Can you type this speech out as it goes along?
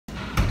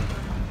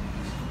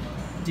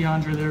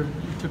Deondre, there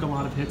took a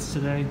lot of hits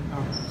today.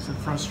 Is it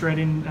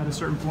frustrating at a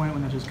certain point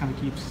when that just kind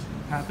of keeps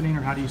happening,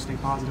 or how do you stay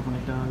positive when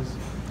it does?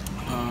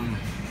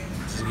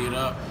 Just get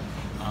up.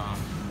 I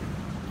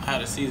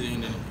had a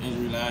season-ending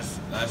injury last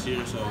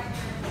year, so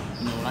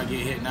when I get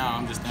hit now,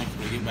 I'm just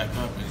thankful to get back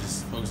up and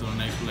just focus on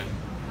the next play.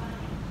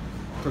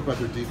 Talk about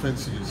their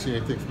defense. Did you see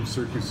anything from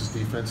Syracuse's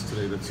defense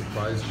today that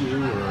surprised you,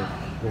 or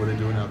what were they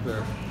doing out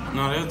there?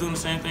 No, they were doing the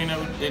same thing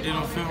that they did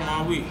on film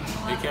all week.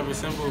 They kept it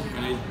simple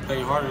and they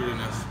played harder than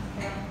us.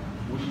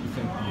 What do you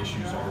think the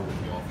issues are with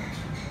the offense?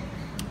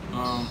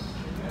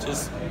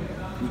 Just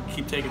we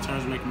keep taking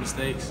turns making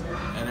mistakes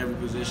at every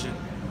position.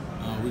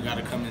 We got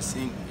to come in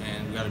sync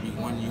and we got to be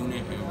one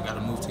unit and we got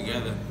to move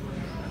together.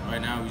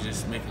 Right now we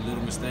just making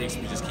little mistakes.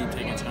 We just keep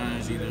taking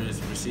turns, either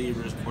it's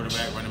receivers,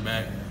 quarterback, running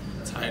back,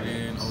 tight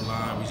end,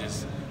 O-line. We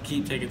just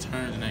keep taking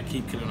turns and then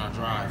keep killing our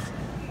drives.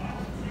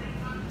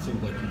 It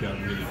seemed like you got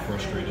really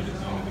frustrated at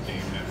the end of the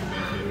game after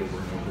being hit over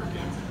and over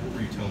again. What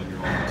were you telling your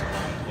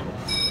offensive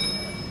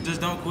line? Just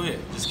don't quit.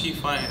 Just keep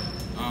fighting.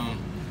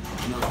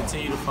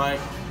 Continue to fight.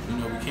 We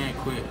can't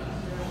quit.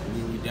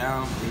 We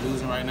down. We're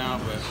losing right now,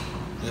 but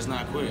let's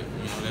not quit.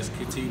 Let's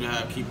continue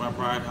to keep our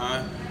pride high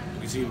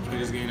and continue to play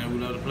this game that we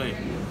love to play.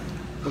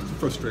 What's the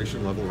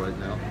frustration level right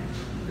now,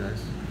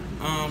 guys?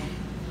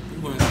 We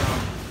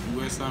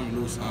win some, we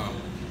lose some.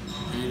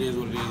 And it is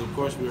what it is. Of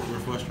course, we're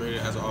frustrated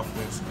as an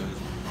offense because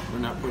we're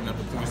not putting up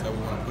the points that we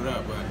want to put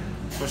up, but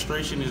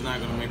frustration is not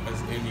going to make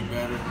us any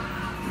better.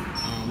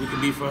 We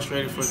can be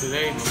frustrated for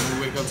today, but when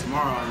we wake up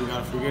tomorrow, we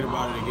got to forget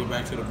about it and get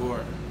back to the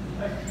board.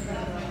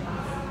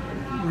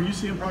 Were you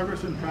seeing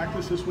progress in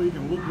practice this week?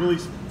 And Willie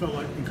felt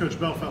like, and Coach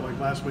Bell felt like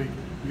last week,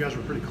 you guys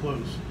were pretty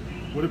close.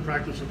 What did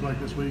practice look like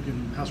this week,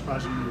 and how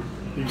surprising were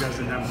you guys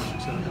didn't have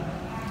much success?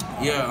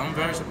 Yeah, I'm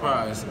very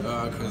surprised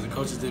because the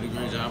coaches did a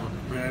great job of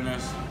preparing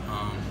us.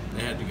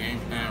 They had the game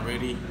plan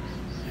ready.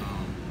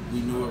 We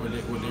knew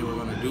what they were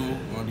going to do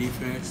on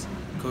defense.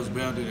 Coach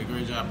Bell did a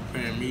great job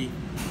preparing me.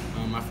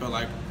 I felt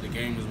like the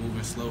game was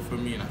moving slow for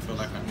me, and I felt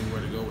like I knew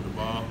where to go with the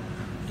ball.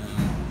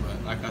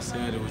 But like I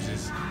said, it was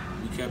just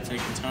we kept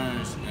taking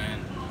turns,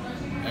 and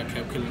that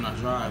kept killing our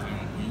drives. And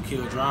when you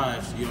kill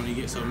drives, you only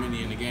get so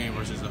many in the game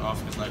versus an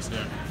offense like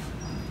Syracuse.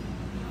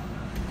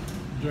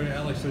 Jerry,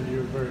 Alex said you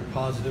were very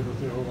positive with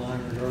the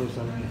O-line regardless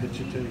of any hits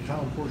you take.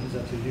 How important is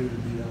that to you to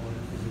be that way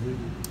as a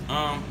leader?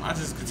 I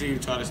just continue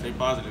to try to stay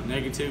positive.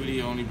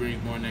 Negativity only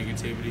brings more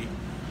negativity,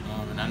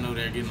 and I know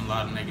they're getting a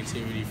lot of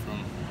negativity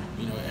from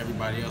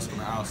everybody else on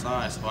the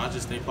outside. So I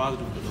just stay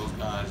positive with those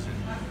guys and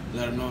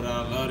let them know that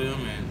I love them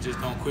and just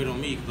don't quit on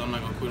me because I'm not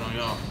gonna quit on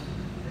y'all.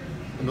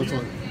 I know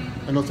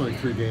it's only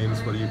 3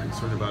 games, but are you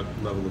concerned about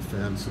level of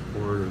fan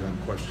support or them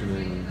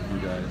questioning you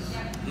guys?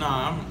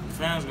 Nah,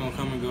 fans gonna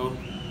come and go.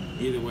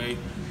 Either way,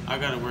 I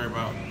got to worry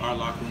about our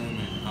locker room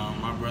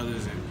and my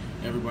brothers and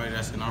everybody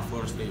that's in our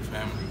Florida State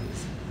family.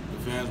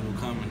 The fans will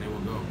come and they will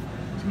go.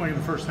 It seemed like in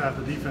the first half,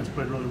 the defense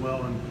played really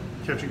well and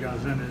kept you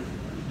guys in it.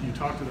 Do you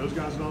talk to those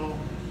guys at all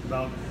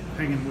about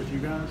hanging with you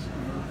guys?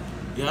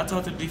 Yeah, I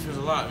talked to the defense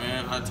a lot,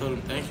 man. I told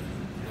them thank you.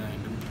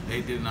 And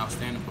they did an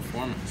outstanding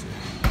performance.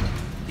 And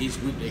each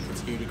week they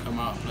continue to come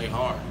out and play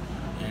hard.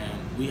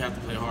 And we have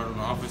to play hard on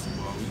the offensive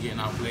ball. We're getting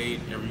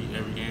outplayed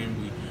every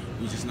game.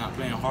 We're just not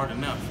playing hard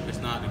enough. It's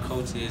not the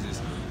coaches, it's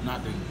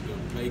not the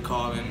play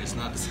calling, it's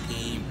not the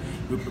scheme.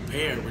 We're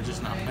prepared, we're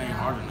just not playing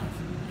hard enough.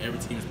 Every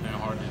team is playing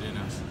harder than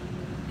us.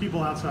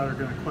 People outside are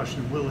going to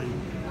question Willie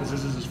because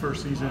this is his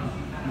first season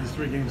and these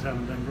 3 games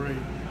haven't been great.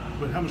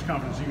 But how much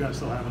confidence do you guys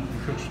still have in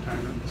Coach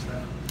Taggart and the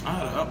staff? I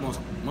have the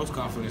utmost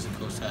confidence in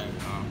Coach Taggart.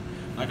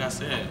 Like I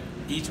said,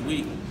 each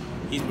week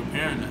he's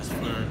preparing us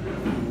for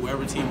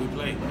whoever team we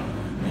play.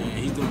 And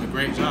he's doing a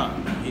great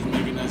job. He's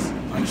making us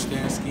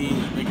understand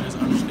schemes, making us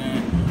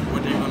understand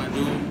what they're going to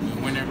do and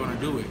when they're going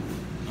to do it.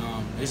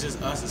 It's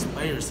just us as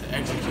players to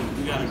execute.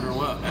 We got to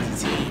grow up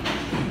as a team.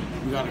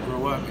 We got to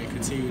grow up and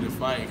continue to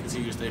fight and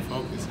continue to stay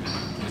focused.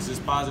 And it's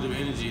just positive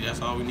energy.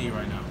 That's all we need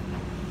right now.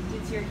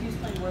 Did Syracuse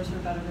play worse or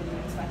better than you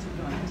expected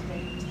going into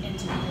today's game?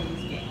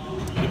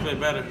 They played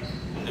better.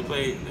 They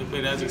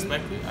played as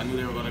expected. I knew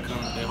they were going to come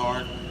and play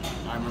hard.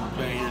 I remember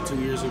playing here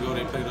 2 years ago.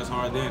 They played us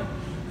hard then.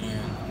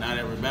 And now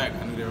that we're back,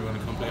 I knew they were going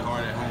to come play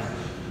hard at home.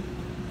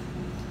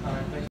 All right, thanks.